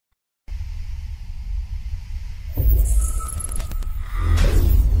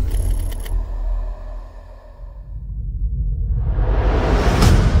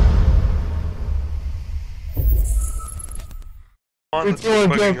On the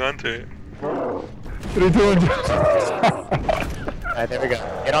fucking hunter. Alright, there we go.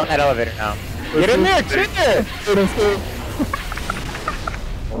 Get on that elevator now. Get in there, get in there!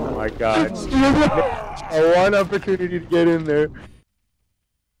 Oh my god. One opportunity to get in there.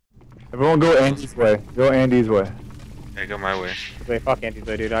 Everyone go Andy's way. Go Andy's way. Yeah, go my way. Wait, fuck Andy's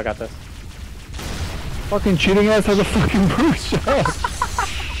way, dude. I got this. Fucking cheating ass has a fucking boost shot.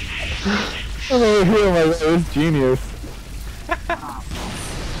 I'm over here, my this genius.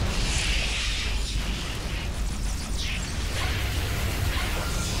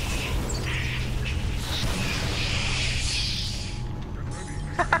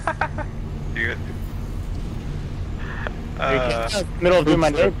 You Middle of doing my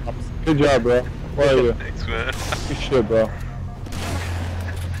name. Good job, bro. How are you? Thanks, man. Good shit, bro.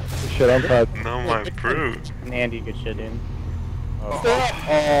 Good shit, I'm proud. No, my brute. Andy, good shit, dude.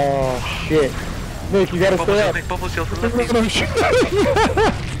 Oh, shit. Nick, you gotta stay up. Make bubble shield for lefties.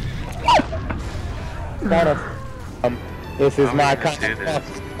 Got us. This is my kind of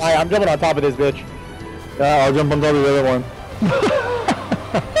stuff. Alright, I'm jumping on top of this bitch. Yeah, I'll jump on top of the other one.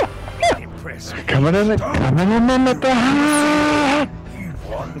 Coming in at the heart! He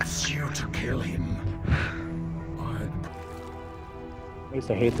wants you to kill him. I used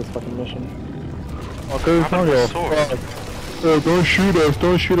to hate this fucking mission. Okay, don't shoot us,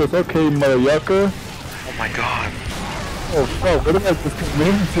 don't shoot us. Okay, motherfucker. Oh my god. Oh fuck, what am I just coming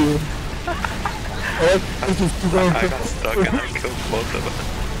into? Oh, this is too long. I got stuck and I killed both of them.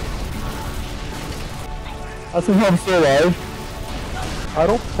 I somehow I'm still alive. I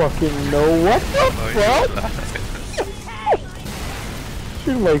don't fucking know what the fuck?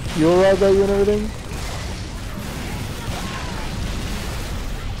 Shooting like fuel rods at you and everything.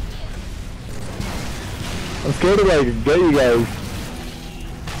 I'm scared to like get you guys.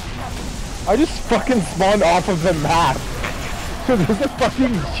 I just fucking spawned off of the map. Is this a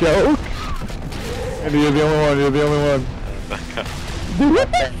fucking joke? And you're the only one, you're the only one. Dude,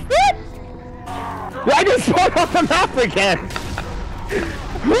 what the fuck? I just spawned off the map again!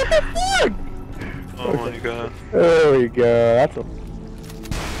 What the fuck? Oh my god. There we go, that's a...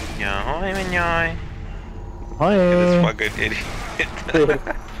 Yoy, yoy. Hi. This fucking idiot.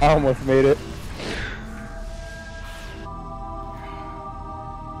 I almost made it.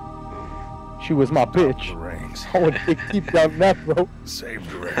 She was my bitch. I would keep down that, bro.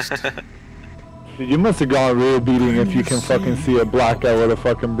 Save the rest. Dude, you must have gone real beating if you can fucking see a black guy with a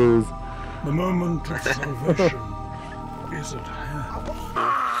fucking bruise. The moment of salvation is at hand.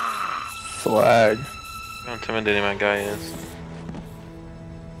 Swag. How intimidating my guy is.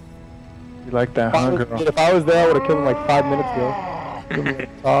 You like that, huh, girl? If I was there, I would have killed him like 5 minutes ago.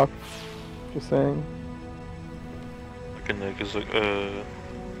 Couldn't talk. Just saying. Fucking niggas like,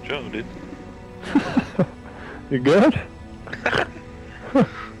 Joe, dude. You good?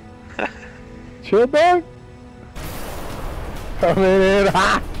 Chill, dog. Coming in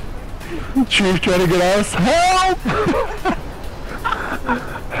hot. Chief trying to get us. Help!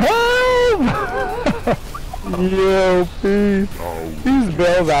 Help! Yo, peace. These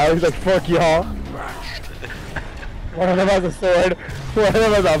bells out. He's like, fuck y'all. One of them has a sword. One of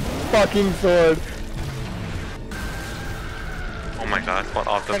them has a fucking sword. Oh my god, what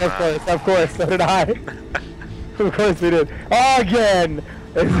off the map? Of course, so did I. Of course we did. Again!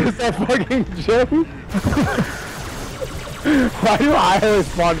 Is this a fucking joke? Why do I always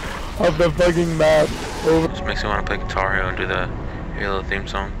spawn off the fucking map? Just makes me want to play Guitar Hero and do the Halo theme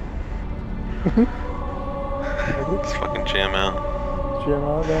song. Just fucking jam out. Jam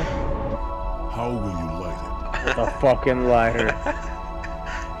out there. How will you light it? A fucking lighter.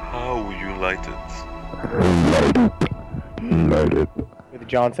 How will you light it? Light it. With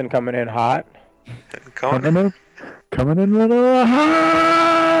Johnson coming in hot. Coming in little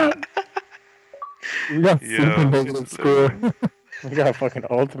hot! We got super negative score. We got a fucking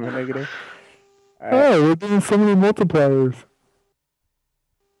ultimate negative. Hey, we're doing so many multipliers.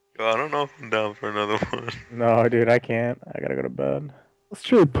 Yo, I don't know if I'm down for another one. No, dude, I can't. I gotta go to bed.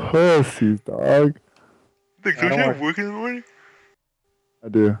 Straight pussies, dog. Don't you have work in the morning? I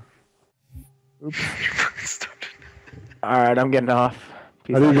do. Oops. You fucking started. Alright, I'm getting off.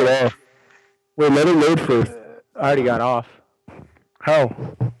 Peace How do you out. get off? Wait, let it load first. I already got off. How?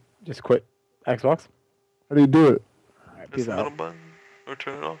 Just quit Xbox. How do you do it? Alright, Press peace the middle out. button or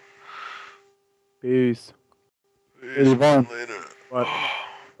turn it off. Peace. Hey, Yvonne. Later. What?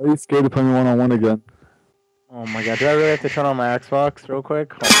 Are you scared to play me one-on-one again? Oh my god, do I really have to turn on my Xbox real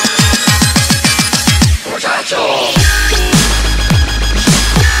quick? Hold on. Potential!